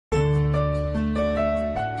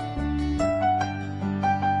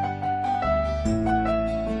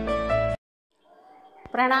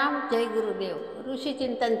પ્રણામ, જય ગુરુદેવ.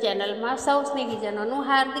 ઋષિચિંતન ચેનલમાં સૌ સ્નેહીજનોનું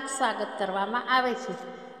હાર્દિક સ્વાગત કરવામાં આવે છે.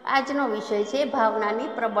 આજનો વિષય છે ભાવનાની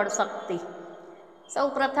પ્રબળ શક્તિ. સૌ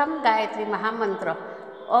પ્રથમ ગાયત્રી મહામંત્ર.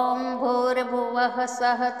 ઓમ ભૂર્ભુવઃ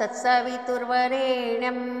સ્વઃ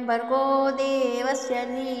તત્સવિતુર્વરેણ્યં ભર્ગો દેવસ્ય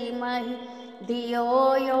ધીમહિ ધિયો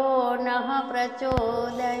યો નઃ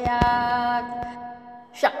પ્રચોદયાત.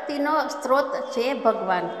 શક્તિનો સ્ત્રોત છે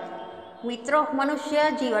ભગવાન. મિત્રો, મનુષ્ય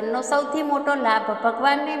જીવનનો સૌથી મોટો લાભ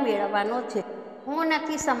ભગવાનને મેળવવાનો છે. હું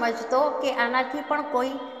નથી સમજતો કે આનાથી પણ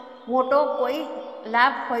કોઈ મોટો કોઈ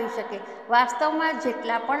લાભ હોઈ શકે. વાસ્તવમાં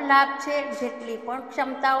જેટલા પણ લાભ છે, જેટલી પણ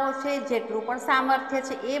ક્ષમતાઓ છે, જેટલું પણ સામર્થ્ય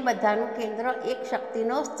છે, એ બધાનું કેન્દ્ર એક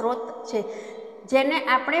શક્તિનો સ્ત્રોત છે, જેને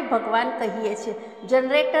આપણે ભગવાન કહીએ છીએ.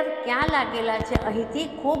 જનરેટર ક્યાં લાગેલા છે? અહીંથી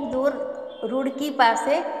ખૂબ દૂર રૂડકી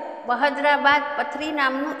પાસે બહદરાબાદ પથરી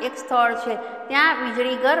નામનું એક સ્થળ છે. ત્યાં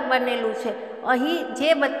વીજળીઘર બનેલું છે. અહીં જે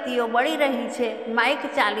બત્તીઓ બળી રહી છે, માઇક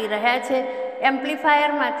ચાલી રહ્યા છે,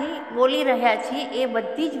 એમ્પ્લીફાયરમાંથી બોલી રહ્યા છીએ, એ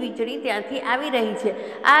બધી જ વીજળી ત્યાંથી આવી રહી છે.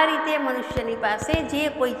 આ રીતે મનુષ્યની પાસે જે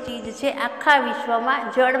કોઈ ચીજ છે, આખા વિશ્વમાં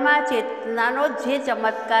જળમાં ચેતનાનો જે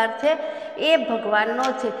ચમત્કાર છે એ ભગવાનનો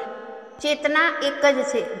છે. ચેતના એક જ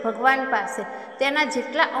છે ભગવાન પાસે. તેના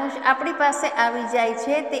જેટલા અંશ આપણી પાસે આવી જાય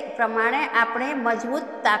છે, તે પ્રમાણે આપણે મજબૂત,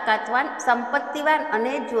 તાકાતવાન, સંપત્તિવાન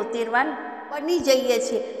અને જ્યોતિર્વાન બની જઈએ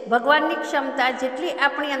છીએ. ભગવાનની ક્ષમતા જેટલી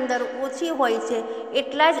આપણી અંદર ઓછી હોય છે,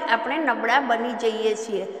 એટલા જ આપણે નબળા બની જઈએ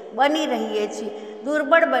છીએ, બની રહીએ છીએ,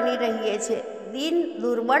 દુર્બળ બની રહીએ છીએ,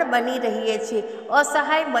 દુર્બળ બની રહીએ છીએ,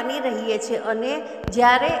 અસહાય બની રહીએ છીએ. અને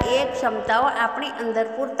જ્યારે એ ક્ષમતાઓ આપણી અંદર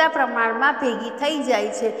પૂરતા પ્રમાણમાં ભેગી થઈ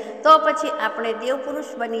જાય છે, તો પછી આપણે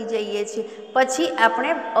દેવપુરુષ બની જઈએ છીએ. પછી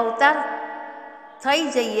આપણે અવતાર થઈ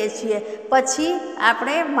જઈએ છીએ. પછી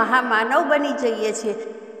આપણે મહામાનવ બની જઈએ છીએ,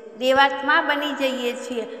 દેવાત્મા બની જઈએ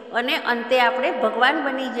છીએ અને અંતે આપણે ભગવાન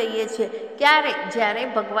બની જઈએ છીએ. ક્યારે? જ્યારે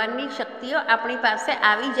ભગવાનની શક્તિઓ આપણી પાસે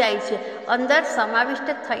આવી જાય છે, અંદર સમાવિષ્ટ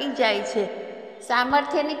થઈ જાય છે.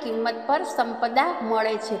 સામર્થ્યની કિંમત પર સંપદા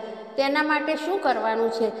મળે છે. તેના માટે શું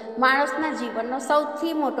કરવાનું છે? માણસના જીવનનો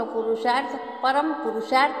સૌથી મોટો પુરુષાર્થ, પરમ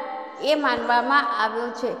પુરુષાર્થ એ માનવામાં આવ્યો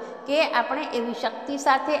છે કે આપણે એવી શક્તિ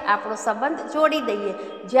સાથે આપણો સંબંધ જોડી દઈએ,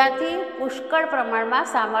 જ્યાંથી પુષ્કળ પ્રમાણમાં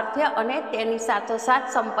સામર્થ્ય અને તેની સાથોસાથ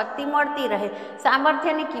સંપત્તિ મળતી રહે.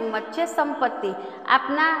 સામર્થ્યની કિંમત છે સંપત્તિ.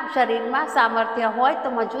 આપના શરીરમાં સામર્થ્ય હોય તો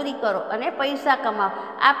મજૂરી કરો અને પૈસા કમાઓ.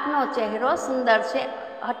 આપનો ચહેરો સુંદર છે,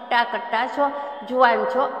 હટ્ટા કટ્ટા છો, જુવાન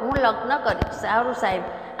છો, હું લગ્ન કરીશ. સારું સાહેબ,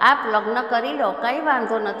 આપ લગ્ન કરી લો, કંઈ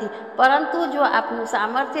વાંધો નથી. પરંતુ જો આપનું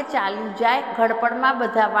સામર્થ્ય ચાલ્યું જાય, ઘડપણમાં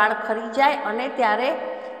બધા વાળ ખરી જાય અને ત્યારે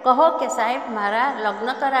કહો કે સાહેબ મારા લગ્ન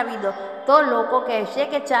કરાવી દો, તો લોકો કહેશે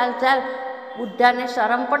કે ચાલ ચાલ, બુઢાને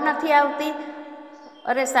શરમ પણ નથી આવતી.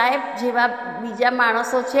 અરે સાહેબ, જેવા બીજા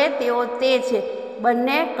માણસો છે તેઓ તે છે,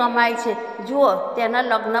 બંને કમાય છે, જુઓ તેના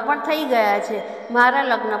લગ્ન પણ થઈ ગયા છે, મારા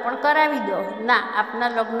લગ્ન પણ કરાવી દો. ના, આપના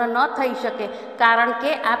લગ્ન ન થઈ શકે, કારણ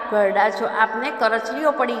કે આપ ઘરડા છો, આપને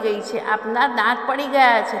કરચલીઓ પડી ગઈ છે, આપના દાંત પડી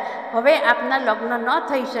ગયા છે, હવે આપના લગ્ન ન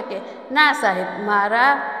થઈ શકે. ના સાહેબ,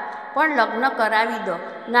 મારા પણ લગ્ન કરાવી દો.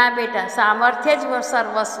 ના બેટા, સામર્થ્ય જ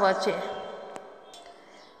સર્વસ્વ છે.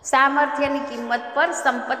 સામર્થ્યની કિંમત પર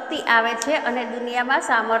સંપત્તિ આવે છે અને દુનિયામાં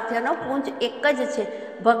સામર્થ્યનો પુંજ એક જ છે,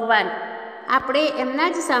 ભગવાન. આપણે એમના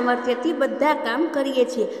જ સામર્થ્યથી બધા કામ કરીએ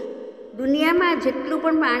છીએ. દુનિયામાં જેટલું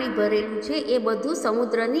પણ પાણી ભરેલું છે એ બધું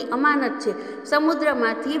સમુદ્રની અમાનત છે.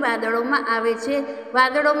 સમુદ્રમાંથી વાદળોમાં આવે છે,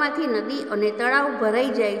 વાદળોમાંથી નદી અને તળાવ ભરાઈ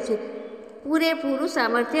જાય છે. પૂરેપૂરું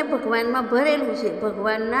સામર્થ્ય ભગવાનમાં ભરેલું છે.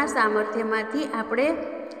 ભગવાનના સામર્થ્યમાંથી આપણે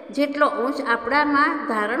જેટલો અંશ આપણામાં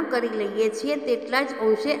ધારણ કરી લઈએ છીએ, તેટલા જ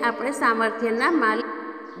અંશે આપણે સામર્થ્યના માલિક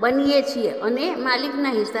બનીએ છીએ અને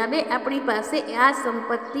માલિકના હિસાબે આપણી પાસે આ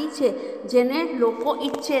સંપત્તિ છે જેને લોકો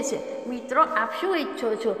ઈચ્છે છે. મિત્રો, આપ શું ઈચ્છો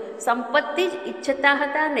છો? સંપત્તિ જ ઈચ્છતા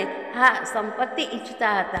હતા ને? હા, સંપત્તિ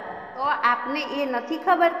ઈચ્છતા હતા. તો આપને એ નથી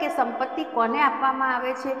ખબર કે સંપત્તિ કોને આપવામાં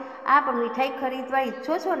આવે છે? આપ મીઠાઈ ખરીદવા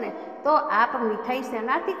ઈચ્છો છો ને? તો આપ મીઠાઈ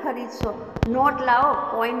શેનાથી ખરીદશો? નોટ લાવો,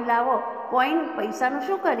 કોઈન લાવો. કોઈન પૈસાનું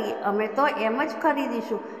શું કરીએ? અમે તો એમ જ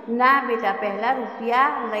ખરીદીશું. ના બેટા, પહેલાં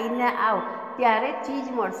રૂપિયા લઈને આવ, ત્યારે ચીજ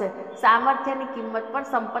મળશે. સામર્થ્યની કિંમત પર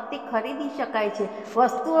સંપત્તિ ખરીદી શકાય છે,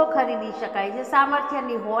 વસ્તુઓ ખરીદી શકાય છે.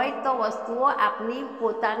 સામર્થ્યની હોય તો વસ્તુઓ આપની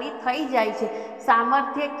પોતાની થઈ જાય છે.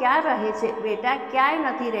 સામર્થ્ય ક્યાં રહે છે બેટા? ક્યાંય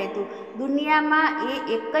નથી રહેતું. દુનિયામાં એ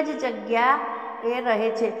એક જ જગ્યા એ રહે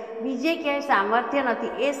છે, બીજે ક્યાંય સામર્થ્ય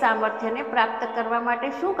નથી. એ સામર્થ્યને પ્રાપ્ત કરવા માટે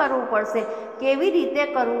શું કરવું પડશે? કેવી રીતે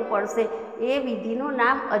કરવું પડશે? એ વિધિનું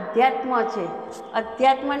નામ અધ્યાત્મ છે.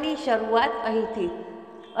 અધ્યાત્મની શરૂઆત અહીંથી.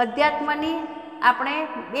 અધ્યાત્મની આપણે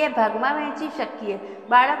બે ભાગમાં વહેંચી શકીએ.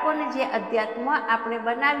 બાળકોને જે અધ્યાત્મ આપણે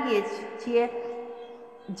બનાવીએ છીએ,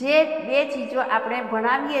 જે બે ચીજો આપણે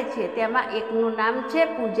ભણાવીએ છીએ તેમાં એકનું નામ છે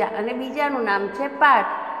પૂજા અને બીજાનું નામ છે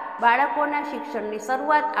પાઠ. બાળકોના શિક્ષણની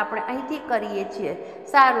શરૂઆત આપણે અહીંથી કરીએ છીએ.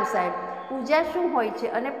 સારું સાહેબ, પૂજા શું હોય છે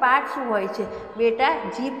અને પાઠ શું હોય છે? બેટા,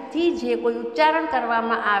 જીભથી જે કોઈ ઉચ્ચારણ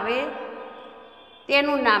કરવામાં આવે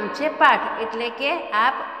તેનું નામ છે પાઠ. એટલે કે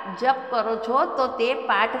આપ જપ કરો છો તો તે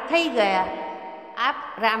પાઠ થઈ ગયા. આપ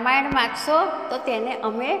રામાયણ વાંચશો તો તેને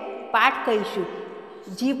અમે પાઠ કહીશું.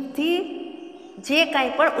 જીભથી જે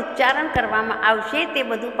કંઈ પણ ઉચ્ચારણ કરવામાં આવશે તે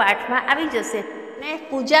બધું પાઠમાં આવી જશે. ને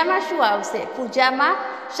પૂજામાં શું આવશે? પૂજામાં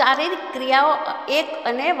શારીરિક ક્રિયાઓ 1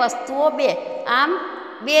 અને વસ્તુઓ 2, આમ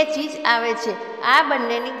 2 ચીજ આવે છે. આ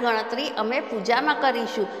બંનેની ગણતરી અમે પૂજામાં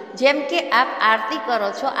કરીશું. જેમ કે આપ આરતી કરો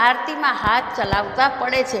છો, આરતીમાં હાથ ચલાવતા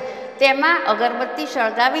પડે છે, તેમાં અગરબત્તી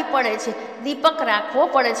સળગાવવી પડે છે, દીપક રાખવો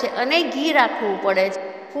પડે છે અને ઘી રાખવું પડે છે,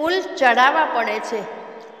 ફૂલ ચડાવવા પડે છે.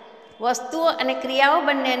 વસ્તુઓ અને ક્રિયાઓ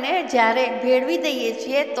બંનેને જ્યારે ભેળવી દઈએ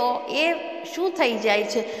છીએ તો એ શું થઈ જાય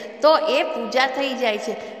છે? તો એ પૂજા થઈ જાય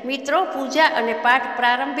છે. મિત્રો, પૂજા અને પાઠ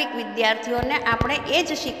પ્રારંભિક વિદ્યાર્થીઓને આપણે એ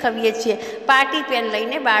જ શીખવીએ છીએ. પાટી પેન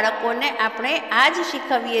લઈને બાળકોને આપણે આ જ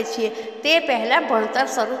શીખવીએ છીએ. તે પહેલાં ભણતર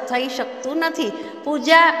શરૂ થઈ શકતું નથી.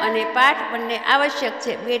 પૂજા અને પાઠ બંને આવશ્યક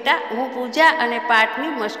છે. બેટા, હું પૂજા અને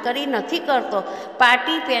પાઠની મશ્કરી નથી કરતો,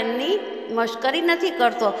 પાટી પેનની મશ્કરી નથી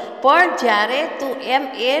કરતો, પણ જ્યારે તું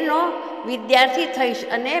એનો વિદ્યાર્થી થઈશ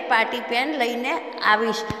અને પાટી પેન લઈને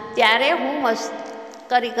આવીશ ત્યારે હું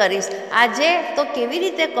મશ્કરી કરીશ. આજે તો કેવી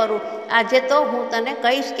રીતે કરું? આજે તો હું તને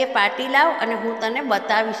કહીશ કે પાટી લાવ અને હું તને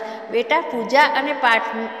બતાવીશ. બેટા, પૂજા અને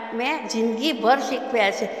પાઠ મેં જિંદગીભર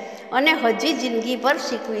શીખવ્યા છે અને હજી જિંદગીભર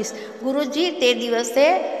શીખવીશ. ગુરુજી, તે દિવસે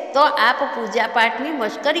તો આપ પૂજા પાઠની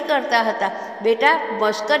મશ્કરી કરતા હતા. બેટા,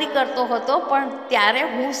 મશ્કરી કરતો હતો, પણ ત્યારે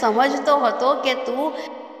હું સમજતો હતો કે તું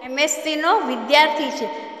MScનો વિદ્યાર્થી છે.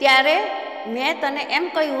 ત્યારે મેં તને એમ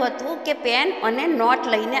કહ્યું હતું કે પેન અને નોટ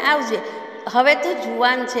લઈને આવજે. હવે તું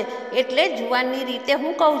જુવાન છે એટલે જુવાનની રીતે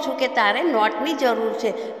હું કહું છું કે તારે નોટની જરૂર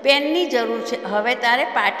છે, પેનની જરૂર છે. હવે તારે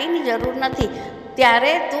પાટીની જરૂર નથી.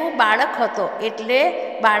 ત્યારે તું બાળક હતો એટલે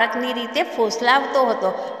બાળકની રીતે ફોસલાવતો હતો.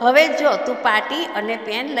 હવે જો તું પાટી અને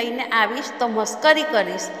પેન લઈને આવીશ તો મશ્કરી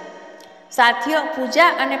કરીશ. સાથીઓ, પૂજા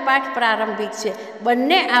અને પાઠ પ્રારંભિક છે,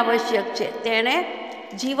 બંને આવશ્યક છે. તેણે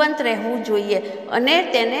જીવંત રહેવું જોઈએ અને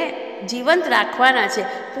તેને જીવંત રાખવાના છે.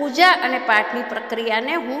 પૂજા અને પાઠની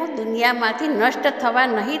પ્રક્રિયાને હું દુનિયામાંથી નષ્ટ થવા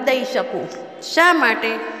નહીં દઈ શકું. શા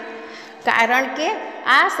માટે? કારણ કે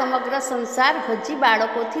આ સમગ્ર સંસાર હજી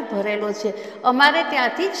બાળકોથી ભરેલો છે. અમારે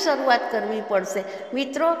ત્યાંથી જ શરૂઆત કરવી પડશે.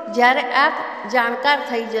 મિત્રો, જ્યારે આપ જાણકાર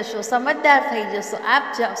થઈ જશો, સમજદાર થઈ જશો, આપ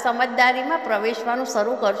સમજદારીમાં પ્રવેશવાનું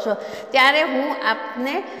શરૂ કરશો, ત્યારે હું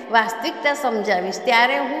આપને વાસ્તવિકતા સમજાવીશ.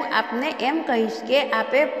 ત્યારે હું આપને એમ કહીશ કે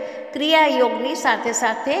આપે ક્રિયાયોગની સાથે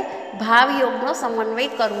સાથે ભાવયોગનો સમન્વય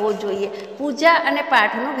કરવો જોઈએ. પૂજા અને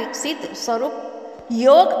પાઠનું વિકસિત સ્વરૂપ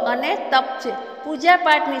યોગ અને તપ છે. પૂજા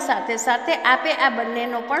પાઠની સાથે સાથે આપે આ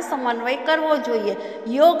બંનેનો પણ સમન્વય કરવો જોઈએ.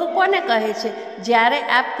 યોગ કોને કહે છે? જ્યારે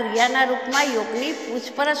આપ ક્રિયાના રૂપમાં યોગની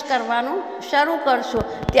પૂછપરછ કરવાનું શરૂ કરશો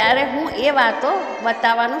ત્યારે હું એ વાતો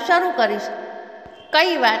બતાવવાનું શરૂ કરીશ.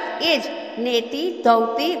 કઈ વાત? એ જ નેતિ,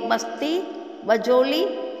 ધૌતી, બસ્તી, બજોલી,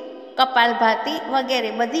 કપાલભાતી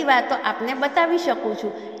વગેરે બધી વાતો આપને બતાવી શકું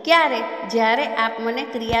છું. ક્યારે? જ્યારે આપ મને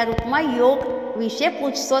ક્રિયારૂપમાં યોગ વિશે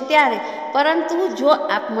પૂછશો ત્યારે. પરંતુ જો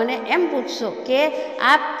આપ મને એમ પૂછશો કે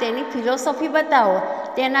આપ તેની ફિલોસોફી બતાવો,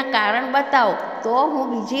 તેના કારણ બતાવો, તો હું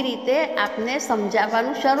બીજી રીતે આપને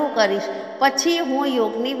સમજાવવાનું શરૂ કરીશ. પછી હું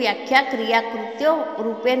યોગની વ્યાખ્યા ક્રિયાકૃત્યો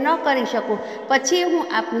રૂપે ન કરી શકું. પછી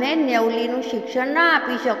હું આપને નેવલીનું શિક્ષણ ન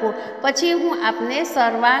આપી શકું. પછી હું આપને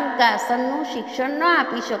સર્વાંગાસનનું શિક્ષણ ન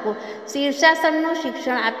આપી શકું. શીર્ષાસનનું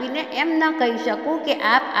શિક્ષણ આપીને એમ ન કહી શકું કે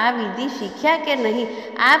આપ આ વિધિ શીખ્યા કે નહીં,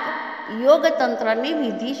 આપ યોગતંત્રની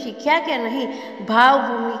વિધિ શીખ્યા કે નહીં. ભાવ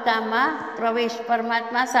ભૂમિકામાં પ્રવેશ,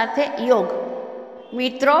 પરમાત્મા સાથે યોગ.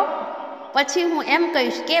 મિત્રો, પછી હું એમ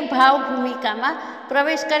કહીશ કે ભાવ ભૂમિકામાં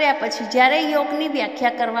પ્રવેશ કર્યા પછી જ્યારે યોગની વ્યાખ્યા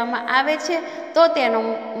કરવામાં આવે છે તો તેનો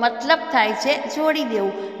મતલબ થાય છે જોડી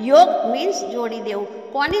દેવું. યોગ મીન્સ જોડી દેવું.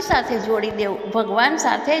 કોની સાથે જોડી દેવું? ભગવાન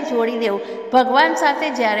સાથે જોડી દેવું. ભગવાન સાથે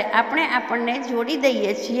જ્યારે આપણે આપણને જોડી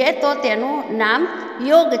દઈએ છીએ તો તેનું નામ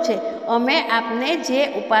યોગ છે. અમે આપને જે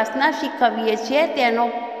ઉપાસના શીખવીએ છીએ તેનો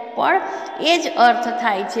પણ એ જ અર્થ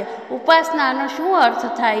થાય છે. ઉપાસનાનો શું અર્થ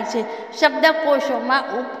થાય છે? શબ્દકોશોમાં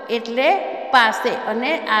ઉપ એટલે પાસે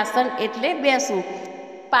અને આસન એટલે બેસવું.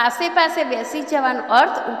 પાસે પાસે બેસી જવાનો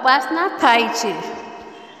અર્થ ઉપાસના થાય છે.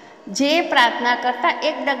 જે પ્રાર્થના કરતાં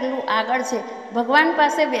એક ડગલું આગળ છે. ભગવાન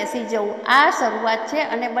પાસે બેસી જવું આ શરૂઆત છે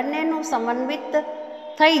અને બંનેનું સમન્વિત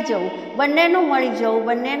થઈ જવું, બંનેનું મળી જવું,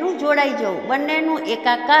 બંનેનું જોડાઈ જવું, બંનેનું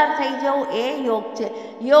એકાકાર થઈ જવું એ યોગ છે.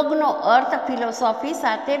 યોગનો અર્થ ફિલોસોફી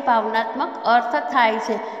સાથે ભાવનાત્મક અર્થ થાય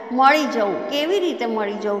છે. મળી જવું, કેવી રીતે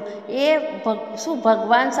મળી જવું? એ શું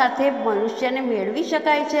ભગવાન સાથે મનુષ્યને મેળવી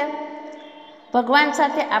શકાય છે? ભગવાન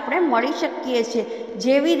સાથે આપણે મળી શકીએ છીએ.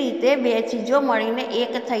 જેવી રીતે બે ચીજો મળીને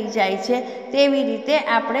એક થઈ જાય છે, તેવી રીતે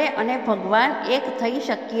આપણે અને ભગવાન એક થઈ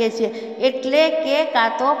શકીએ છીએ. એટલે કે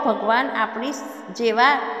કાં તો ભગવાન આપણી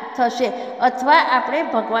જેવા થશે અથવા આપણે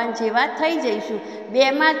ભગવાન જેવા થઈ જઈશું.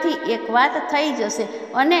 બેમાંથી એક વાત થઈ જશે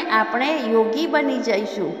અને આપણે યોગી બની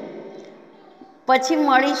જઈશું. પછી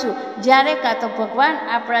મળીશું જ્યારે કાં તો ભગવાન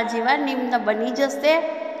આપણા જેવા નિમ્ન બની જશે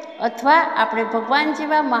અથવા આપણે ભગવાન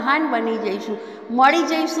જેવા મહાન બની જઈશું. મળી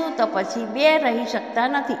જઈશું તો પછી બે રહી શકતા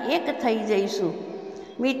નથી, એક થઈ જઈશું.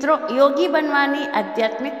 મિત્રો, યોગી બનવાની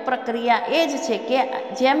આધ્યાત્મિક પ્રક્રિયા એ જ છે કે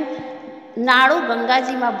જેમ નાળું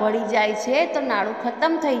ગંગાજીમાં ભળી જાય છે તો નાળું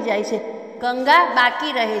ખતમ થઈ જાય છે, ગંગા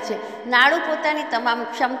બાકી રહે છે. નાળું પોતાની તમામ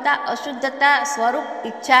ક્ષમતા, અશુદ્ધતા, સ્વરૂપ,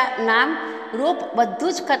 ઈચ્છા, નામ, રૂપ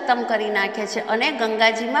બધું જ ખતમ કરી નાખે છે અને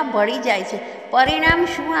ગંગાજીમાં ભળી જાય છે. પરિણામ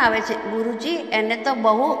શું આવે છે? ગુરુજી, એને તો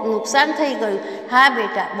બહુ નુકસાન થઈ ગયું. હા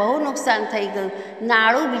બેટા, બહુ નુકસાન થઈ ગયું.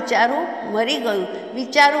 નાળું બિચારું મરી ગયું,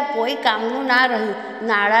 બિચારું કોઈ કામનું ના રહ્યું.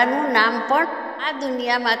 નાળાનું નામ પણ આ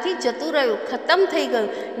દુનિયામાંથી જતું રહ્યું, ખતમ થઈ ગયું.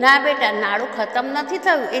 ના બેટા, નાળું ખતમ નથી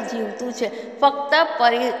થયું, એ જીવતું છે, ફક્ત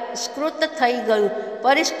પરિષ્કૃત થઈ ગયું.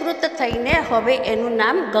 પરિષ્કૃત થઈને હવે એનું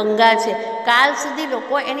નામ ગંગા છે. કાલ સુધી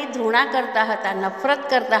લોકો એની ધૃણા કરતા હતા, નફરત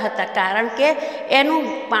કરતા હતા, કારણ કે એનું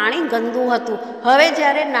પાણી ગંદુ હતું. હવે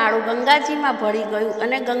જ્યારે નાળું ગંગાજીમાં ભળી ગયું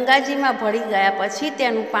અને ગંગાજીમાં ભળી ગયા પછી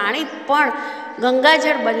તેનું પાણી પણ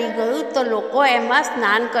ગંગાજળ બની ગયું, તો લોકો એમાં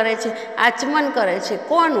સ્નાન કરે છે, આચમન કરે છે.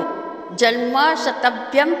 કોનું? જન્મ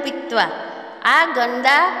શતભ્યમ પીત્વા. આ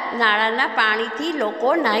ગંદા નાળાના પાણીથી લોકો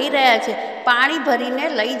નાહી રહ્યા છે, પાણી ભરીને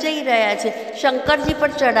લઈ જઈ રહ્યા છે, શંકરજી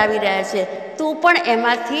પર ચડાવી રહ્યા છે. તું પણ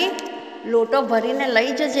એમાંથી લોટો ભરીને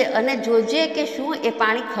લઈ જજે અને જોજે કે શું એ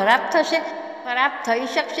પાણી ખરાબ થશે? ખરાબ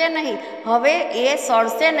થઈ શકશે નહીં. હવે એ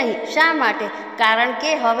સળશે નહીં. શા માટે? કારણ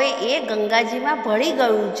કે હવે એ ગંગાજીમાં ભળી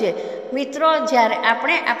ગયું છે. મિત્રો, જ્યારે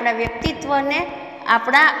આપણે આપણા વ્યક્તિત્વને,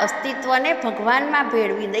 આપણા અસ્તિત્વને ભગવાનમાં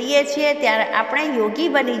ભેળવી દઈએ છીએ ત્યારે આપણે યોગી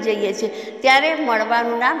બની જઈએ છીએ. ત્યારે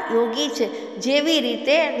મળવાનું નામ યોગી છે. જેવી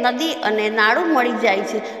રીતે નદી અને નાળું મળી જાય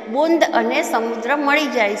છે, બુંદ અને સમુદ્ર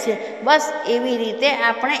મળી જાય છે, બસ એવી રીતે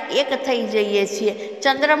આપણે એક થઈ જઈએ છીએ.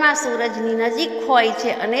 ચંદ્રમા સૂરજની નજીક હોય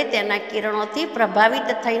છે અને તેના કિરણોથી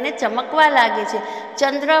પ્રભાવિત થઈને ચમકવા લાગે છે.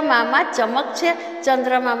 ચંદ્રમામાં ચમક છે?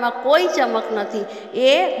 ચંદ્રમામાં કોઈ ચમક નથી,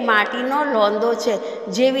 એ માટીનો લોંદો છે.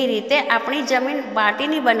 જેવી રીતે આપણી જમીન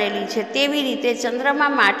માટીની બનેલી છે, તેવી રીતે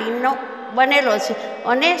ચંદ્રમા માટીનો બનેલો છે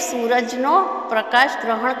અને સૂરજનો પ્રકાશ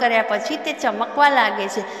ગ્રહણ કર્યા પછી તે ચમકવા લાગે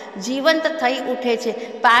છે, જીવંત થઈ ઉઠે છે.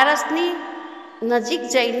 પારસની નજીક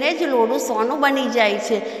જઈને જ લોઢું સોનું બની જાય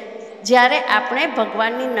છે. જ્યારે આપણે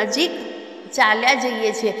ભગવાનની નજીક ચાલ્યા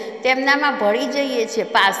જઈએ છીએ, તેમનામાં ભળી જઈએ છીએ,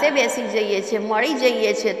 પાસે બેસી જઈએ છીએ, મળી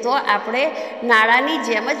જઈએ છીએ, તો આપણે નાળાની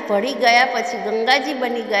જેમ જ ભળી ગયા પછી ગંગાજી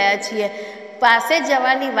બની ગયા છીએ. પાસે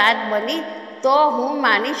જવાની વાત બની તો હું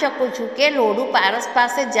માની શકું છું કે લોઢું પારસ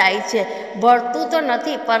પાસે જાય છે. ભળતું તો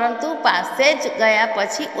નથી, પરંતુ પાસે જ ગયા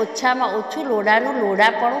પછી ઓછામાં ઓછું લોઢાનું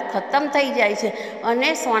લોઢાપણું ખતમ થઈ જાય છે અને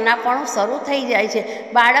સોનાપણું શરૂ થઈ જાય છે.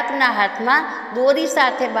 બાળકના હાથમાં દોરી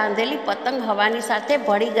સાથે બાંધેલી પતંગ હવાની સાથે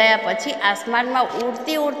ભળી ગયા પછી આસમાનમાં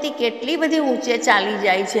ઉડતી ઉડતી કેટલી બધી ઊંચે ચાલી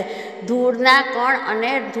જાય છે. ધૂળના કણ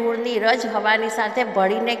અને ધૂળની રજ હવાની સાથે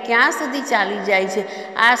ભળીને ક્યાં સુધી ચાલી જાય છે?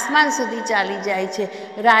 આસમાન સુધી ચાલી જાય છે.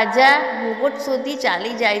 રાજા મુગુટ સુધી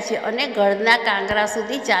ચાલી જાય છે અને ગળના કાંગરા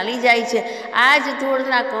સુધી ચાલી જાય છે. આ જ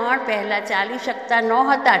ધૂળના કણ પહેલાં ચાલી શકતા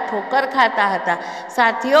નહોતા, ઠોકર ખાતા હતા.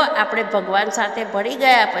 સાથીઓ, આપણે ભગવાન સાથે ભળી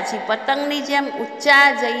ગયા પછી પતંગની જેમ ઊંચા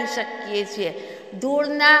જઈ શકીએ છીએ.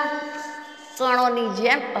 ધૂળના કણોની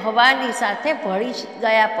જેમ હવાની સાથે ભળી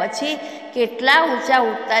ગયા પછી કેટલા ઊંચા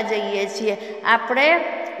ઉડતા જઈએ છીએ. આપણે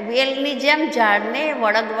વેલની જેમ ઝાડને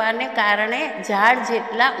વળગવાને કારણે ઝાડ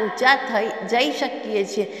જેટલા ઊંચા જઈ શકીએ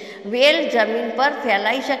છીએ. વેલ જમીન પર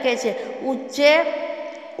ફેલાઈ શકે છે, ઊંચે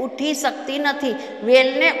ઉઠી શકતી નથી.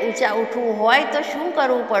 વેલને ઊંચા ઉઠવું હોય તો શું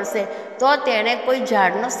કરવું પડશે? તો તેણે કોઈ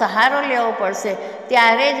ઝાડનો સહારો લેવો પડશે.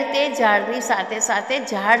 ત્યારે જ તે ઝાડની સાથે સાથે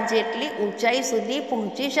ઝાડ જેટલી ઊંચાઈ સુધી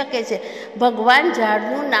પહોંચી શકે છે. ભગવાન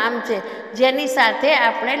ઝાડનું નામ છે. જેની સાથે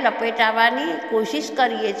આપણે લપેટાવાની કોશિશ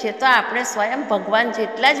કરીએ છીએ તો આપણે સ્વયં ભગવાન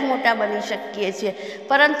જેટલા જ મોટા બની શકીએ છીએ.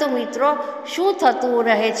 પરંતુ મિત્રો, શું થતું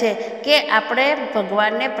રહે છે કે આપણે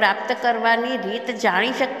ભગવાનને પ્રાપ્ત કરવાની રીત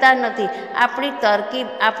જાણી શકતા નથી. આપણી તરકીબ,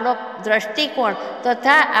 આપણો દ્રષ્ટિકોણ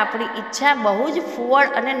તથા આપણી ઈચ્છા બહુ જ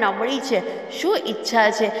ફુવડ અને નબળી છે. શું ઈચ્છા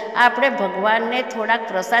છે? આપણે ભગવાનને થોડાક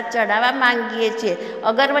પ્રસાદ ચડાવવા માંગીએ છીએ,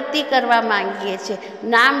 અગરબત્તી કરવા માંગીએ છીએ,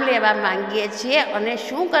 નામ લેવા માંગીએ છીએ અને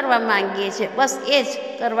શું કરવા માંગીએ છીએ? બસ એ જ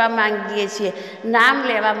કરવા માંગીએ છીએ, નામ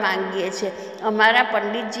લેવા માંગીએ છીએ. અમારા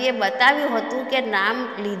પંડિતજીએ બતાવ્યું હતું કે નામ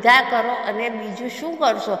લીધા કરો અને બીજું શું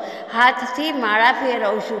કરશો? હાથથી માળા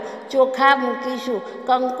ફેરવશું, ચોખા મૂકીશું,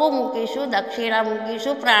 કંકુ મૂકીશું, દક્ષિણા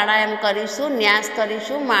મૂકીશું, પ્રાણાયામ કરીશું, ન્યાસ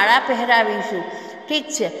કરીશું, માળા પહેરાવીશું. ઠીક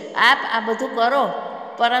છે, આપ આ બધું કરો,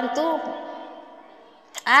 પરંતુ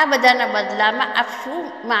આ બધાના બદલામાં આપ શું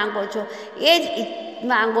માંગો છો? એ જ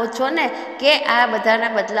માંગો છો ને કે આ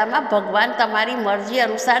બધાના બદલામાં ભગવાન તમારી મરજી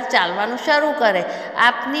અનુસાર ચાલવાનું શરૂ કરે.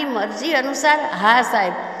 આપની મરજી અનુસાર? હા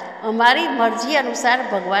સાહેબ, અમારી મરજી અનુસાર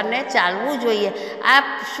ભગવાનને ચાલવું જોઈએ. આપ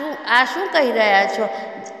શું કહી રહ્યા છો?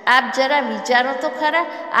 આપ જરા વિચારો તો ખરા.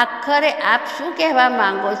 આખરે આપ શું કહેવા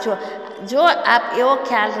માંગો છો? જો આપ એવો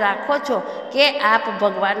ખ્યાલ રાખો છો કે આપ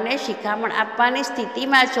ભગવાનને શિખામણ આપવાની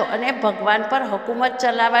સ્થિતિમાં છો અને ભગવાન પર હુકુમત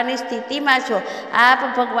ચલાવવાની સ્થિતિમાં છો, આપ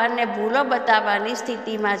ભગવાનને ભૂલો બતાવવાની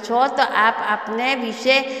સ્થિતિમાં છો, તો આપ આપને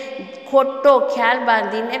વિશે ખોટો ખ્યાલ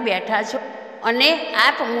બાંધીને બેઠા છો અને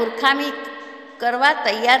આપ મૂર્ખામી કરવા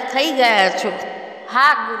તૈયાર થઈ ગયા છો.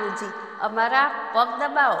 હા ગુરુજી, અમારા પગ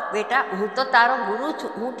દબાવો. બેટા, હું તો તારો ગુરુ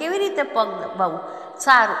છું, હું કેવી રીતે પગ દબાવું?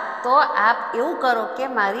 સારું, તો આપ એવું કરો કે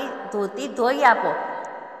મારી ધોતી ધોઈ આપો.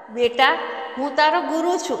 બેટા, હું તારો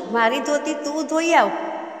ગુરુ છું, મારી ધોતી તું ધોઈ આવ.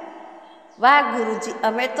 વાહ ગુરુજી,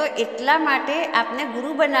 અમે તો એટલા માટે આપને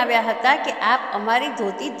ગુરુ બનાવ્યા હતા કે આપ અમારી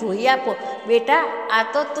ધોતી ધોઈ આપો. બેટા, આ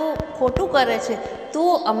તો તું ખોટું કરે છે,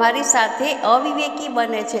 તું અમારી સાથે અવિવેકી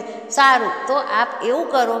બને છે. સારું, તો આપ એવું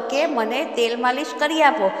કરો કે મને તેલ માલિશ કરી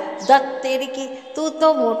આપો. ધત તેરીકી, તું તો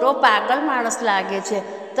મોટો પાગલ માણસ લાગે છે.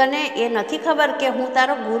 તને એ નથી ખબર કે હું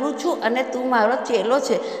તારો ગુરુ છું અને તું મારો ચેલો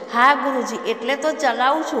છે? હા ગુરુજી, એટલે તો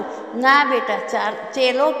ચલાવું છું. ના બેટા,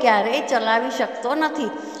 ચેલો ક્યારેય ચલાવી શકતો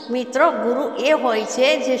નથી. મિત્રો, ગુરુ એ હોય છે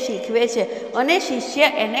જે શીખવે છે અને શિષ્ય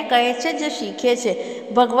એને કહે છે જે શીખે છે.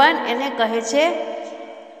 ભગવાન એને કહે છે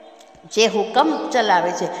જે હુકમ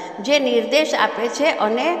ચલાવે છે, જે નિર્દેશ આપે છે,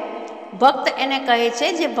 અને ભક્ત એને કહે છે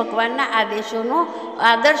જે ભગવાનના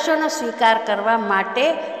આદર્શોનો સ્વીકાર કરવા માટે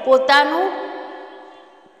પોતાનું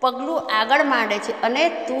પગલું આગળ માંડે છે. અને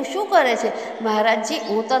તું શું કરે છે? મહારાજજી,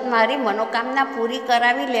 હું તો મારી મનોકામના પૂરી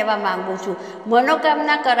કરાવી લેવા માંગુ છું.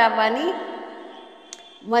 મનોકામના કરાવવાની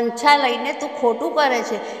મંછા લઈને તું ખોટું કરે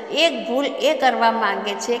છે. એક ભૂલ એ કરવા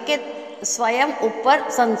માંગે છે કે સ્વયં ઉપર,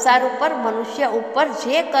 સંસાર ઉપર, મનુષ્ય ઉપર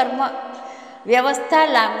જે કર્મ વ્યવસ્થા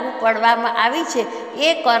લાગુ પાડવામાં આવી છે એ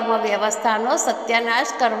કર્મ વ્યવસ્થાનો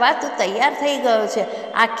સત્યાનાશ કરવા તું તૈયાર થઈ ગયો છે.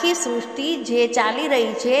 આખી સૃષ્ટિ જે ચાલી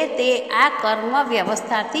રહી છે તે આ કર્મ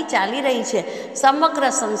વ્યવસ્થાથી ચાલી રહી છે. સમગ્ર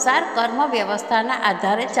સંસાર કર્મ વ્યવસ્થાના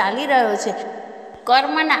આધારે ચાલી રહ્યો છે.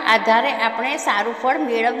 કર્મના આધારે આપણે સારું ફળ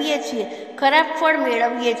મેળવીએ છીએ, ખરાબ ફળ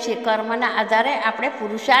મેળવીએ છીએ. કર્મના આધારે આપણે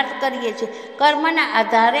પુરુષાર્થ કરીએ છીએ, કર્મના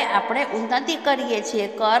આધારે આપણે ઉન્નતિ કરીએ છીએ.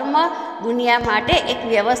 કર્મ દુનિયા માટે એક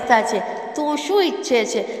વ્યવસ્થા છે. તું શું ઈચ્છે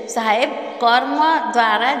છે? સાહેબ, કર્મ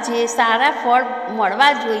દ્વારા જે સારા ફળ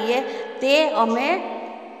મળવા જોઈએ તે અમે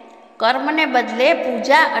કર્મને બદલે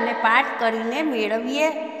પૂજા અને પાઠ કરીને મેળવીએ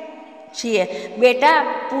છીએ. બેટા,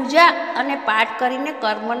 પૂજા અને પાઠ કરીને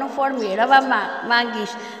કર્મનું ફળ મેળવવા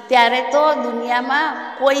માંગીશ ત્યારે તો દુનિયામાં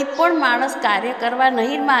કોઈ પણ માણસ કાર્ય કરવા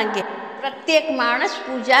નહીં માંગે. પ્રત્યેક માણસ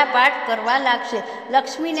પૂજા પાઠ કરવા લાગશે.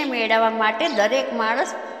 લક્ષ્મીને મેળવવા માટે દરેક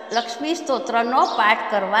માણસ લક્ષ્મી સ્તોત્રનો પાઠ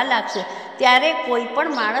કરવા લાગશે. ત્યારે કોઈ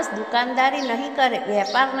પણ માણસ દુકાનદારી નહીં કરે,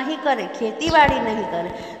 વેપાર નહીં કરે, ખેતીવાડી નહીં કરે.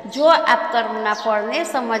 જો આપ કર્મના ફળને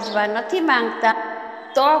સમજવા નથી માંગતા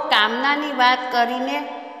તો કામનાની વાત કરીને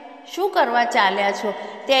શું કરવા ચાલ્યા છો?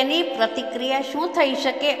 તેની પ્રતિક્રિયા શું થઈ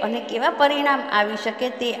શકે અને કેવા પરિણામ આવી શકે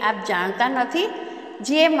તે આપ જાણતા નથી.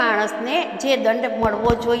 જે માણસને જે દંડ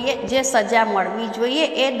મળવો જોઈએ, જે સજા મળવી જોઈએ,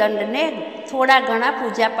 એ દંડને થોડા ઘણા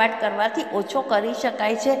પૂજાપાઠ કરવાથી ઓછો કરી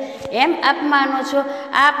શકાય છે એમ આપ માનો છો?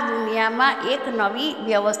 આપ દુનિયામાં એક નવી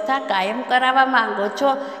વ્યવસ્થા કાયમ કરાવવા માંગો છો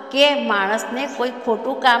કે માણસને કોઈ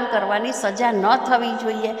ખોટું કામ કરવાની સજા ન થવી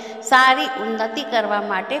જોઈએ, સારી ઉન્નતિ કરવા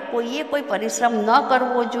માટે કોઈએ કોઈ પરિશ્રમ ન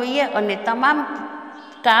કરવો જોઈએ અને તમામ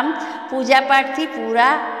કામ પૂજાપાઠથી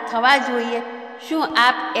પૂરા થવા જોઈએ. શું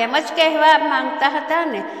આપ એમ જ કહેવા માંગતા હતા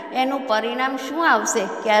ને? એનું પરિણામ શું આવશે?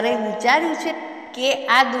 ક્યારેય વિચાર્યું છે કે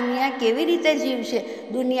આ દુનિયા કેવી રીતે જીવશે?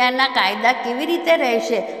 દુનિયાના કાયદા કેવી રીતે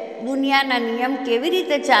રહેશે? દુનિયાના નિયમ કેવી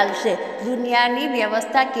રીતે ચાલશે? દુનિયાની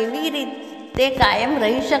વ્યવસ્થા કેવી રીતે કાયમ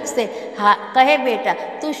રહી શકશે? હા, કહે બેટા,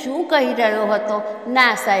 તું શું કહી રહ્યો હતો?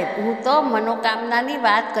 ના સાહેબ, હું તો મનોકામનાની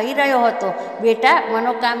વાત કહી રહ્યો હતો. બેટા,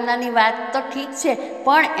 મનોકામનાની વાત તો ઠીક છે,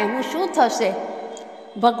 પણ એનું શું થશે?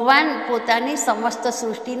 ભગવાન પોતાની સમસ્ત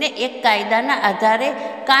સૃષ્ટિને એક કાયદાના આધારે,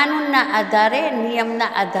 કાનૂનના આધારે, નિયમના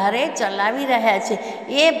આધારે ચલાવી રહ્યા છે.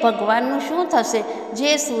 એ ભગવાનનું શું થશે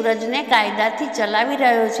જે સૂરજને કાયદાથી ચલાવી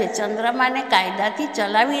રહ્યો છે, ચંદ્રમાને કાયદાથી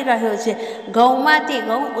ચલાવી રહ્યો છે, ઘઉંમાંથી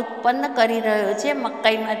ઘઉં ઉત્પન્ન કરી રહ્યો છે,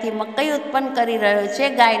 મકાઈમાંથી મકાઈ ઉત્પન્ન કરી રહ્યો છે,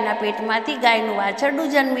 ગાયના પેટમાંથી ગાયનું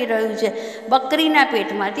વાછરડું જન્મી રહ્યું છે, બકરીના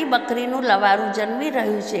પેટમાંથી બકરીનું લવારું જન્મી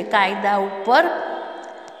રહ્યું છે. કાયદા ઉપર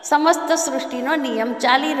સમસ્ત સૃષ્ટિનો નિયમ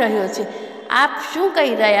ચાલી રહ્યો છે. આપ શું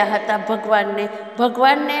કહી રહ્યા હતા ભગવાનને?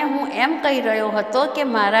 ભગવાનને હું એમ કહી રહ્યો હતો કે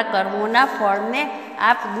મારા કર્મોના ફળને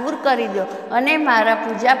આપ દૂર કરી દો અને મારા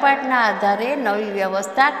પૂજાપાઠના આધારે નવી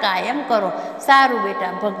વ્યવસ્થા કાયમ કરો. સારું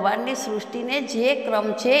બેટા, ભગવાનની સૃષ્ટિને જે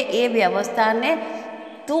ક્રમ છે એ વ્યવસ્થાને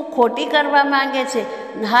તું ખોટી કરવા માંગે છે?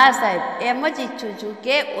 હા સાહેબ, એમ જ ઈચ્છું છું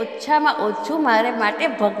કે ઓછામાં ઓછું મારે માટે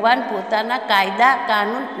ભગવાન પોતાના કાયદા,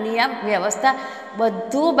 કાનૂન, નિયમ, વ્યવસ્થા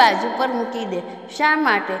બધું બાજુ પર મૂકી દે. શા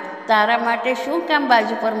માટે? તારા માટે શું કામ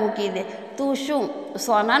બાજુ પર મૂકી દે? તું શું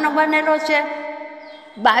સોનાનો બનેલો છે?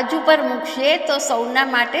 બાજુ પર મૂકશે તો સૌના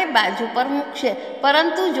માટે બાજુ પર મૂકશે,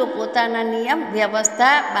 પરંતુ જો પોતાના નિયમ,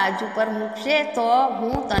 વ્યવસ્થા બાજુ પર મૂકશે તો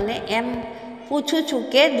હું તને એમ પૂછું છું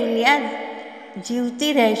કે દુનિયા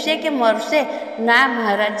જીવતી રહેશે કે મરશે? ના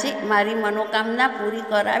મહારાજજી, મારી મનોકામના પૂરી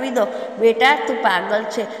કરાવી દો. બેટા, તું પાગલ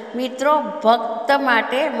છે. મિત્રો, ભક્ત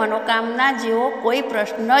માટે મનોકામના જેવો કોઈ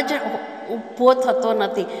પ્રશ્ન જ ઊભો થતો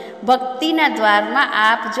નથી. ભક્તિના દ્વારમાં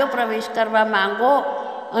આપ જો પ્રવેશ કરવા માંગો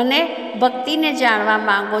અને ભક્તિને જાણવા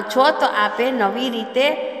માંગો છો તો આપે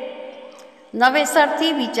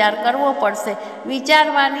નવેસરથી વિચાર કરવો પડશે.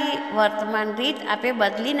 વિચારવાની વર્તમાન રીત આપે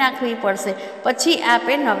બદલી નાખવી પડશે. પછી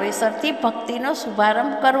આપે નવેસરથી ભક્તિનો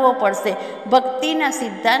શુભારંભ કરવો પડશે. ભક્તિના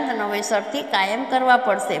સિદ્ધાંત નવેસરથી કાયમ કરવા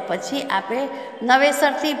પડશે. પછી આપે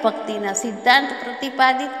નવેસરથી ભક્તિના સિદ્ધાંત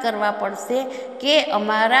પ્રતિપાદિત કરવા પડશે કે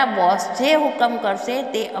અમારા બોસ જે હુકમ કરશે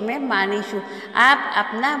તે અમે માનીશું. આપ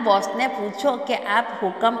આપના બોસને પૂછો કે આપ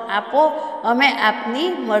હુકમ આપો, અમે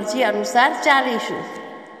આપની મરજી અનુસાર ચાલીશું.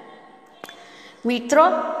 મિત્રો,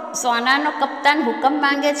 સોનાનો કપ્તાન હુકમ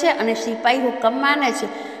માંગે છે અને સિપાઈ હુકમ માને છે.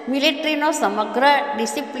 મિલિટરીનો સમગ્ર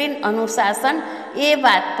ડિસિપ્લિન, અનુશાસન એ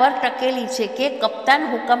વાત પર ટકેલી છે કે કપ્તાન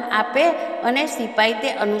હુકમ આપે અને સિપાઈ તે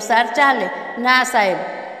અનુસાર ચાલે. ના સાહેબ,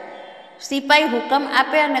 સિપાઈ હુકમ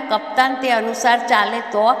આપે અને કપ્તાન તે અનુસાર ચાલે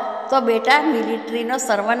તો બેટા મિલિટરીનો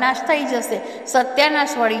સર્વનાશ થઈ જશે,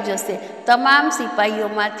 સત્યાનાશ વળી જશે. તમામ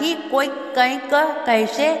સિપાહીઓમાંથી કોઈક કંઈક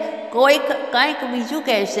કહેશે, કોઈક કંઈક બીજું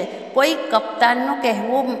કહેશે, કોઈ કપ્તાનનું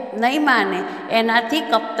કહેવું નહીં માને. એનાથી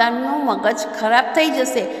કપ્તાનનું મગજ ખરાબ થઈ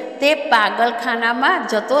જશે, તે પાગલખાનામાં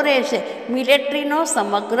જતો રહેશે. મિલિટરીનો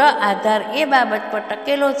સમગ્ર આધાર એ બાબત પર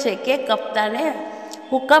ટકેલો છે કે કપ્તાને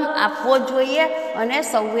હુકમ આપવો જોઈએ અને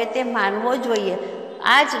સૌએ તે માનવો જોઈએ.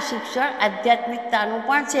 આ જ શિક્ષણ આધ્યાત્મિકતાનું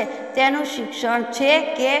પણ છે. તેનું શિક્ષણ છે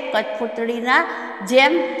કે કઠપૂતળીના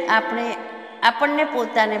જેમ આપણને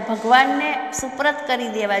પોતાને ભગવાનને સુપ્રત કરી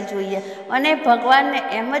દેવા જોઈએ અને ભગવાનને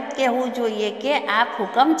એમ જ કહેવું જોઈએ કે આપ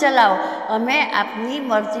હુકમ ચલાવો, અમે આપની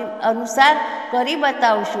મરજી અનુસાર કરી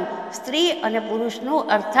બતાવશું. સ્ત્રી અને પુરુષનું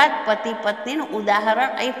અર્થાત પતિ પત્નીનું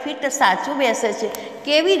ઉદાહરણ અહીં ફિટ સાચું બેસે છે.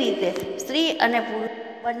 કેવી રીતે? સ્ત્રી અને પુરુષ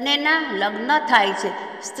બંનેના લગ્ન થાય છે.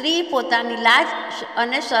 સ્ત્રી પોતાની લાજ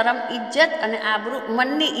અને શરમ, ઇજ્જત અને આબરૂ,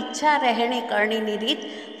 મનની ઈચ્છા, રહેણી કરણીની રીત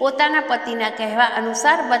પોતાના પતિના કહેવા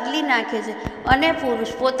અનુસાર બદલી નાખે છે અને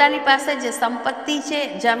પુરુષ પોતાની પાસે જે સંપત્તિ છે,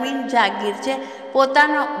 જમીન જાગીર છે,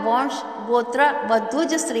 પોતાનો વંશ ગોત્ર બધું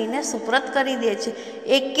જ સ્ત્રીને સુપ્રત કરી દે છે.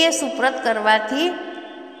 એકે સુપ્રત કરવાથી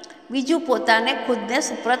બીજું પોતાને ખુદને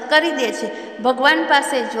સુપ્રત કરી દે છે. ભગવાન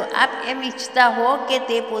પાસે જો આપ એમ ઈચ્છતા હો કે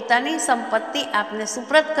તે પોતાની સંપત્તિ આપને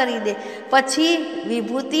સુપ્રત કરી દે, પછી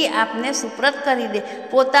વિભૂતિ આપને સુપ્રત કરી દે,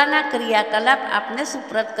 પોતાના ક્રિયાકલાપ આપને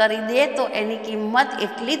સુપ્રત કરી દે, તો એની કિંમત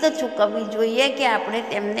એટલી જ ચૂકવવી જોઈએ કે આપણે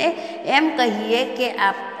તેમને એમ કહીએ કે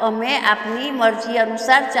અમે આપની મરજી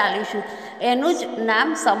અનુસાર ચાલીશું. એનું જ નામ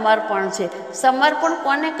સમર્પણ છે. સમર્પણ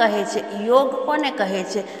કોને કહે છે? યોગ કોને કહે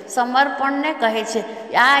છે? સમર્પણને કહે છે.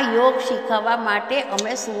 આ યોગ શીખવવા માટે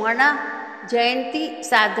અમે સુવર્ણ જયંતી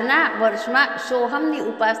સાધના વર્ષમાં સોહમની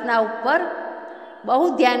ઉપાસના ઉપર બહુ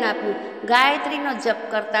ધ્યાન આપ્યું. ગાયત્રીનો જપ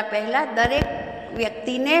કરતાં પહેલાં દરેક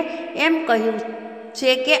વ્યક્તિને એમ કહ્યું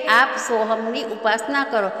છે કે આપ સોહમની ઉપાસના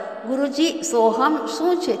કરો. ગુરુજી, સોહમ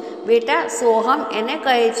શું છે? બેટા, સોહમ એને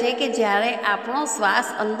કહે છે કે જ્યારે આપણો શ્વાસ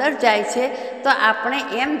અંદર જાય છે તો આપણે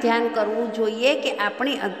એમ ધ્યાન કરવું જોઈએ કે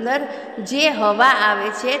આપણી અંદર જે હવા આવે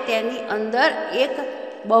છે તેની અંદર એક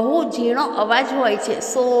બહુ ઝીણો અવાજ હોય છે,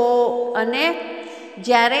 સો, અને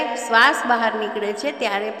જ્યારે શ્વાસ બહાર નીકળે છે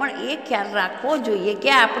ત્યારે પણ એ ખ્યાલ રાખવો જોઈએ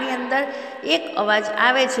કે આપણી અંદર એક અવાજ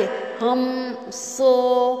આવે છે, હમ, સો.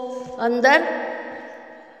 અંદર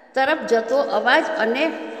તરફ જતો અવાજ અને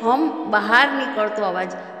હમ બહાર નીકળતો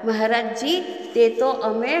અવાજ. મહારાજજી, તે તો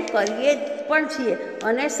અમે કરીએ પણ છીએ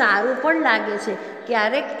અને સારું પણ લાગે છે.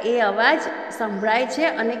 ક્યારેક એ અવાજ સંભળાય છે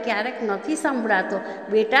અને ક્યારેક નથી સંભળાતો.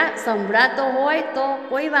 બેટા, સંભળાતો હોય તો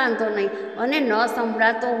કોઈ વાંધો નહીં અને ન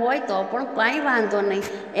સંભળાતો હોય તો પણ કાંઈ વાંધો નહીં.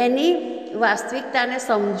 એની વાસ્તવિકતાને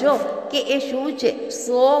સમજો કે એ શું છે.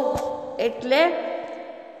 સો એટલે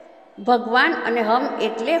ભગવાન અને હમ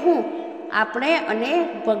એટલે હું. આપણે અને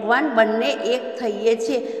ભગવાન બંને એક થઈએ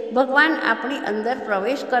છીએ. ભગવાન આપણી અંદર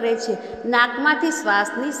પ્રવેશ કરે છે નાકમાંથી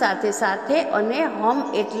શ્વાસની સાથે સાથે, અને હમ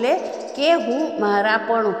એટલે કે હું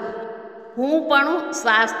મારાપણું, હું પણ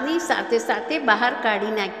શ્વાસની સાથે સાથે બહાર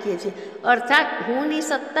કાઢી નાખીએ છીએ. અર્થાત હુંની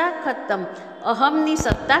સત્તા ખતમ, અહમની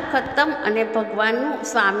સત્તા ખતમ અને ભગવાનનું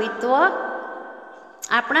સ્વામિત્વ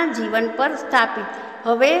આપણા જીવન પર સ્થાપિત.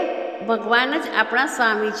 હવે ભગવાન જ આપણા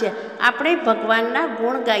સ્વામી છે. આપણે ભગવાનના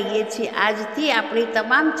ગુણ ગાઈએ છીએ. આજથી આપણી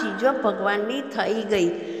તમામ ચીજો ભગવાનની થઈ ગઈ.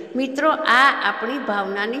 મિત્રો, આ આપણી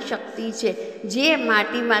ભાવનાની શક્તિ છે જે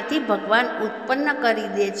માટીમાંથી ભગવાન ઉત્પન્ન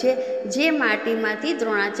કરી દે છે, જે માટીમાંથી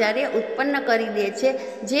દ્રોણાચાર્ય ઉત્પન્ન કરી દે છે,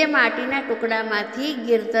 જે માટીના ટુકડામાંથી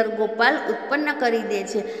ગિરધર ગોપાલ ઉત્પન્ન કરી દે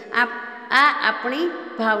છે. આ આપણી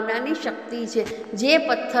ભાવનાની શક્તિ છે જે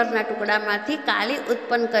પથ્થરના ટુકડામાંથી કાલી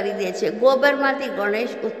ઉત્પન્ન કરી દે છે, ગોબરમાંથી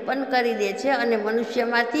ગણેશ ઉત્પન્ન કરી દે છે અને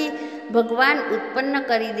મનુષ્યમાંથી ભગવાન ઉત્પન્ન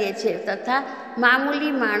કરી દે છે તથા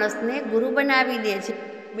મામૂલી માણસને ગુરુ બનાવી દે છે.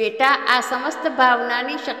 બેટા, આ સમસ્ત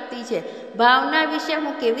ભાવનાની શક્તિ છે. ભાવના વિશે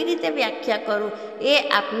હું કેવી રીતે વ્યાખ્યા કરું એ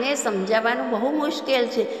આપને સમજાવવાનું બહુ મુશ્કેલ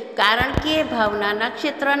છે, કારણ કે ભાવનાના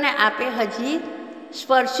ક્ષેત્રને આપે હજી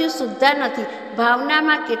સ્પર્શ્યું સુદ્ધા નથી.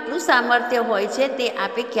 ભાવનામાં કેટલું સામર્થ્ય હોય છે તે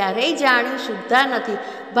આપે ક્યારેય જાણ્યું સુદ્ધા નથી.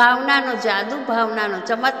 ભાવનાનો જાદુ, ભાવનાનો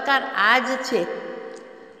ચમત્કાર આ જ છે.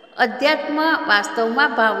 અધ્યાત્મ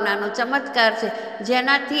વાસ્તવમાં ભાવનાનો ચમત્કાર છે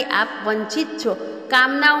જેનાથી આપ વંચિત છો.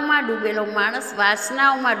 કામનાઓમાં ડૂબેલો માણસ,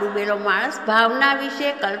 વાસનાઓમાં ડૂબેલો માણસ ભાવના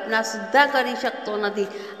વિશે કલ્પના સુદ્ધા કરી શકતો નથી.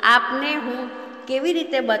 આપને હું કેવી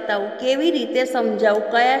રીતે બતાવું, કેવી રીતે સમજાવું,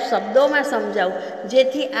 કયા શબ્દોમાં સમજાવું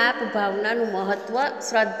જેથી આપ ભાવનાનું મહત્ત્વ,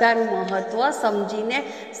 શ્રદ્ધાનું મહત્ત્વ સમજીને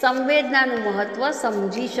સંવેદનાનું મહત્ત્વ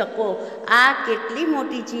સમજી શકો. આ કેટલી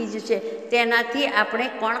મોટી ચીજ છે. તેનાથી આપણે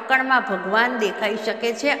કણકણમાં ભગવાન દેખાઈ શકે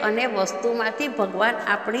છે અને વસ્તુમાંથી ભગવાન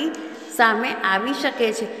આપણી સામે આવી શકે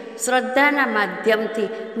છે શ્રદ્ધાના માધ્યમથી.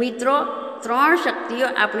 મિત્રો, 3 શક્તિઓ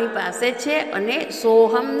આપણી પાસે છે અને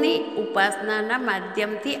સોહમની ઉપાસનાના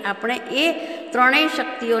માધ્યમથી આપણે એ 3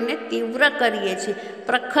 શક્તિઓને તીવ્ર કરીએ છીએ,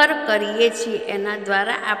 પ્રખર કરીએ છીએ. એના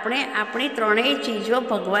દ્વારા આપણે આપણી 3 ચીજો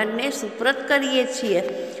ભગવાનને સુપ્રત કરીએ છીએ.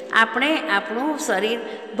 આપણે આપણું શરીર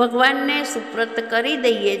ભગવાનને સુપ્રત કરી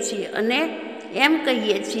દઈએ છીએ અને એમ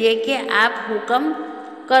કહીએ છીએ કે આપ હુકમ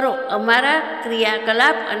કરો, અમારા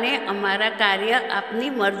ક્રિયાકલાપ અને અમારા કાર્ય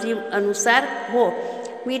આપની મરજી અનુસાર હો.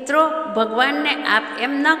 મિત્રો, ભગવાનને આપ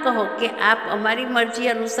એમ ન કહો કે આપ અમારી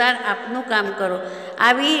મરજી અનુસાર આપનું કામ કરો.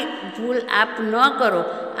 આવી ભૂલ આપ ન કરો.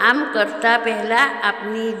 આમ કરતાં પહેલાં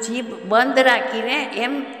આપની જીભ બંધ રાખીને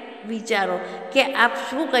એમ વિચારો કે આપ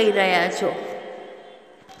શું કહી રહ્યા છો.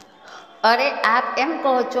 અરે, આપ એમ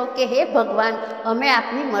કહો છો કે હે ભગવાન, અમે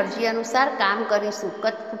આપની મરજી અનુસાર કામ કરીશું.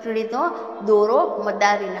 કઠપૂતળીનો દોરો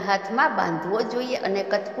મદારીના હાથમાં બાંધવો જોઈએ અને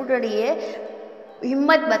કઠપૂતળીએ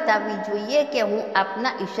હિંમત બતાવવી જોઈએ કે હું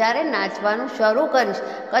આપના ઈશારે નાચવાનું શરૂ કરીશ.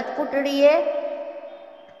 કઠપૂતળીએ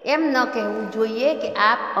એમ ન કહેવું જોઈએ કે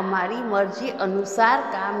આપ અમારી મરજી અનુસાર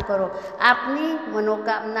કામ કરો. આપની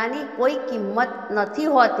મનોકામનાની કોઈ કિંમત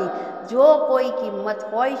નથી હોતી. જો કોઈ કિંમત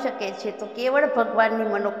હોઈ શકે છે તો કેવળ ભગવાનની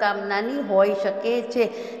મનોકામનાની હોઈ શકે છે.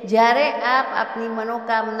 જ્યારે આપ આપની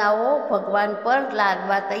મનોકામનાઓ ભગવાન પર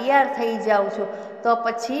લાદવા તૈયાર થઈ જાઓ છો તો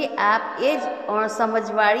પછી આપ એ જ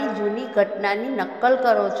અણસમજવાળી જૂની ઘટનાની નકલ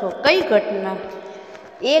કરો છો. કઈ ઘટના?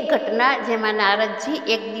 એ ઘટના જેમાં નારદજી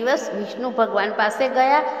એક દિવસ વિષ્ણુ ભગવાન પાસે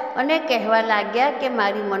ગયા અને કહેવા લાગ્યા કે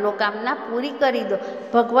મારી મનોકામના પૂરી કરી દો.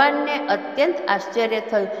 ભગવાનને અત્યંત આશ્ચર્ય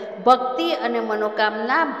થયું. ભક્તિ અને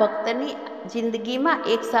મનોકામના ભક્તની જિંદગીમાં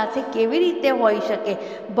એકસાથે કેવી રીતે હોઈ શકે?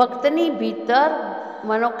 ભક્તની ભીતર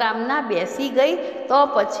મનોકામના બેસી ગઈ તો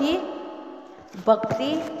પછી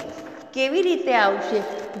ભક્તિ કેવી રીતે આવશે?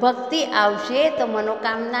 ભક્તિ આવશે તો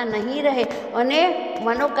મનોકામના નહીં રહે અને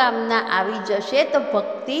મનોકામના આવી જશે તો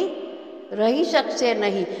ભક્તિ રહી શકશે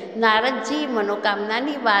નહીં. નારદજી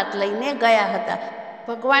મનોકામનાની વાત લઈને ગયા હતા.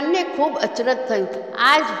 ભગવાનને ખૂબ અચરજ થયું.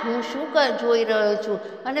 આજ હું શું જોઈ રહ્યો છું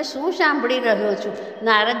અને શું સાંભળી રહ્યો છું?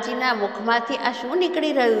 નારદજીના મુખમાંથી આ શું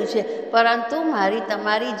નીકળી રહ્યું છે? પરંતુ મારી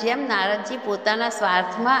તમારી જેમ નારદજી પોતાના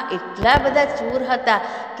સ્વાર્થમાં એટલા બધા ચૂર હતા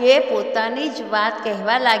કે પોતાની જ વાત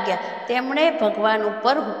કહેવા લાગ્યા. તેમણે ભગવાન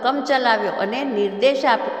ઉપર હુકમ ચલાવ્યો અને નિર્દેશ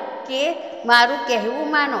આપ્યો કે મારું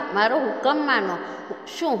કહેવું માનો, મારો હુકમ માનો.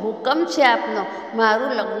 શું હુકમ છે આપનો?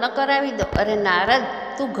 મારું લગ્ન કરાવી દો. અરે નારદ,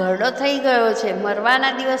 તું ઘરડો થઈ ગયો છે,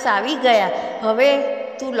 મરવાના દિવસ આવી ગયા, હવે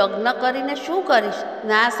તું લગ્ન કરીને શું કરીશ?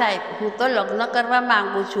 ના સાહેબ, હું તો લગ્ન કરવા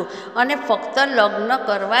માંગુ છું, અને ફક્ત લગ્ન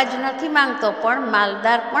કરવા જ નથી માંગતો, પણ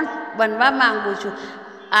માલદાર પણ બનવા માંગુ છું.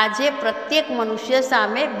 આજે પ્રત્યેક મનુષ્ય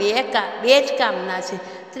સામે બે જ કામના છે,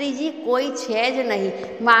 ત્રીજી કોઈ છે જ નહીં.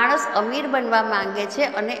 માણસ અમીર બનવા માંગે છે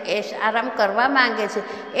અને એશ આરામ કરવા માંગે છે.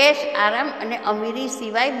 એશ આરામ અને અમીરી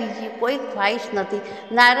સિવાય બીજી કોઈ ખ્વાહિશ નથી.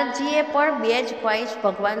 નારદજીએ પણ બે જ ખ્વાહિશ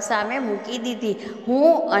ભગવાન સામે મૂકી દીધી.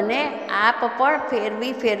 હું અને આપ પણ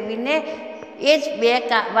ફેરવીને એ જ બે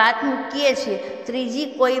વાત મૂકીએ છીએ, ત્રીજી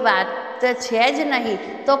કોઈ વાત છે જ નહીં.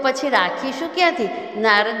 તો પછી રાખીશું ક્યાંથી?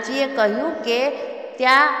 નારદજીએ કહ્યું કે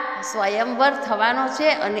ત્યાં સ્વયંવર થવાનો છે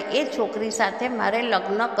અને એ છોકરી સાથે મારે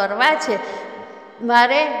લગ્ન કરવા છે.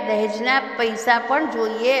 મારે દહેજના પૈસા પણ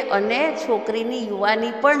જોઈએ અને છોકરીની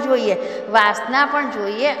યુવાની પણ જોઈએ, વાસના પણ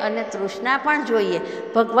જોઈએ અને તૃષ્ણા પણ જોઈએ.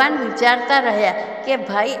 ભગવાન વિચારતા રહ્યા કે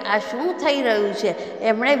ભાઈ આ શું થઈ રહ્યું છે.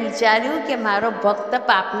 એમણે વિચાર્યું કે મારો ભક્ત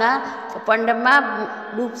પાપના પંડમાં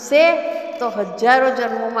ડૂબશે તો હજારો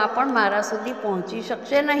જન્મોમાં પણ મારા સુધી પહોંચી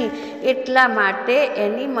શકશે નહીં. એટલા માટે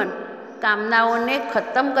એની કામનાઓને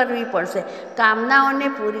ખતમ કરવી પડશે. કામનાઓને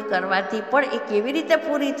પૂરી કરવાથી પણ એ કેવી રીતે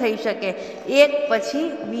પૂરી થઈ શકે? એક પછી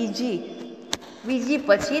બીજી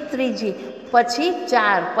પછી ત્રીજી, પછી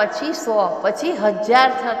 4, પછી 100, પછી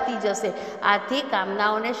 1000 થતી જશે. આથી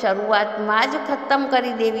કામનાઓને શરૂઆતમાં જ ખતમ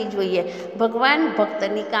કરી દેવી જોઈએ. ભગવાન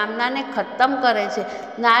ભક્તની કામનાને ખતમ કરે છે.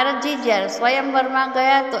 નારદજી જ્યારે સ્વયંવરમાં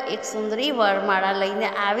ગયા તો એક સુંદરી વરમાળા લઈને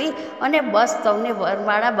આવી અને બસ સૌને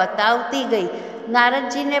વરમાળા બતાવતી ગઈ.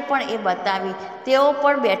 નારદજીને પણ એ બતાવી. તેઓ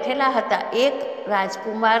પણ બેઠેલા હતા. એક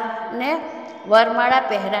રાજકુમારને વરમાળા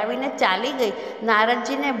પહેરાવીને ચાલી ગઈ.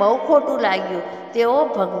 નારદજીને બહુ ખોટું લાગ્યું. તેઓ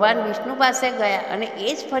ભગવાન વિષ્ણુ પાસે ગયા અને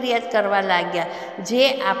એ જ ફરિયાદ કરવા લાગ્યા જે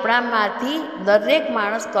આપણામાંથી દરેક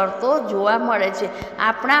માણસ કરતો જોવા મળે છે.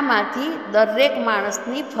 આપણામાંથી દરેક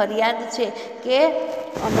માણસની ફરિયાદ છે કે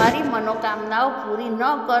અમારી મનોકામનાઓ પૂરી ન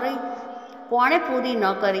કરી. કોણે પૂરી ન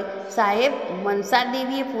કરી? સાહેબ, મનસા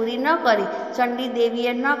દેવીએ પૂરી ન કરી, ચંડી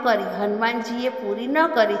દેવીએ ન કરી, હનુમાનજીએ પૂરી ન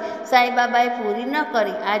કરી, સાંઈબાબાએ પૂરી ન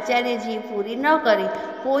કરી, આચાર્યજીએ પૂરી ન કરી,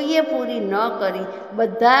 કોઈએ પૂરી ન કરી.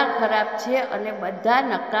 બધા ખરાબ છે અને બધા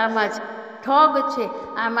નકામા છે, ઠગ છે.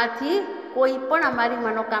 આમાંથી કોઈ પણ અમારી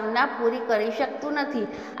મનોકામના પૂરી કરી શકતું નથી.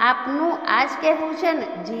 આપનું આ જ કહેવું છે ને?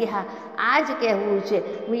 જી હા, આ જ કહેવું છે.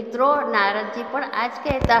 મિત્રો, નારદજી પણ આ જ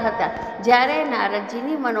કહેતા હતા. જ્યારે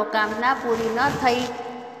નારદજીની મનોકામના પૂરી ન થઈ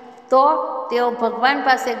તો તેઓ ભગવાન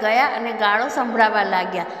પાસે ગયા અને ગાળો સંભળાવવા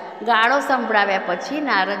લાગ્યા. ગાળો સંભળાવ્યા પછી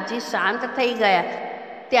નારદજી શાંત થઈ ગયા.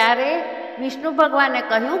 ત્યારે વિષ્ણુ ભગવાને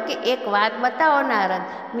કહ્યું કે એક વાત બતાવો નારદ,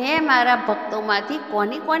 મેં મારા ભક્તોમાંથી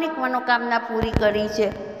કોની મનોકામના પૂરી કરી છે?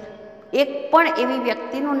 એક પણ એવી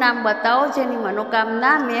વ્યક્તિનું નામ બતાવો જેની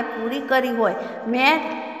મનોકામના મેં પૂરી કરી હોય. મેં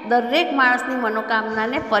દરેક માણસની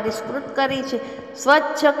મનોકામનાને પરિષ્કૃત કરી છે,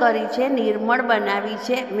 સ્વચ્છ કરી છે, નિર્મળ બનાવી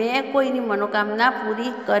છે. મેં કોઈની મનોકામના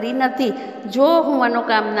પૂરી કરી નથી. જો હું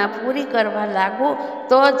મનોકામના પૂરી કરવા લાગું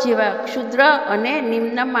તો જેવા ક્ષુદ્ર અને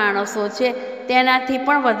નિમ્ન માણસો છે તેનાથી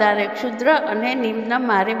પણ વધારે ક્ષુદ્ર અને નિમ્ન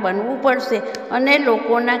મારે બનવું પડશે. અને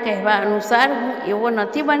લોકોના કહેવા અનુસાર હું એવો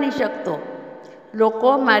નથી બની શકતો. લોકો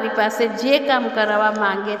મારી પાસે જે કામ કરાવવા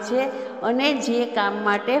માંગે છે અને જે કામ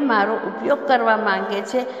માટે મારો ઉપયોગ કરવા માંગે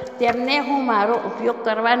છે તેમને હું મારો ઉપયોગ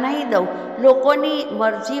કરવા નહીં દઉં. લોકોની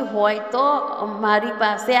મરજી હોય તો મારી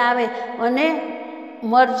પાસે આવે અને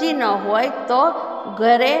મરજી ન હોય તો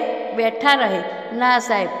ઘરે બેઠા રહે. ના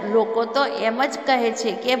સાહેબ, લોકો તો એમ જ કહે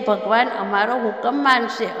છે કે ભગવાન અમારો હુકમ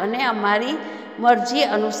માનશે અને અમારી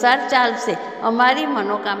મરજી અનુસાર ચાલશે, અમારી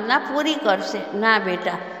મનોકામના પૂરી કરશે. ના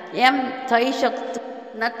બેટા, એમ થઈ શકતું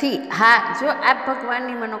નથી. હા, જો આપ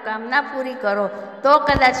ભગવાનની મનોકામના પૂરી કરો તો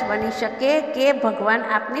કદાચ બની શકે કે ભગવાન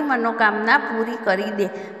આપની મનોકામના પૂરી કરી દે,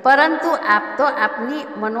 પરંતુ આપ તો આપની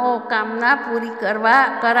મનોકામના પૂરી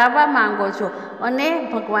કરાવવા માંગો છો અને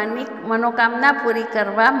ભગવાનની મનોકામના પૂરી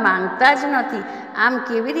કરવા માંગતા જ નથી. આમ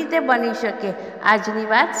કેવી રીતે બની શકે? આજની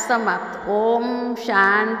વાત સમાપ્ત. ઓમ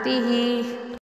શાંતિ.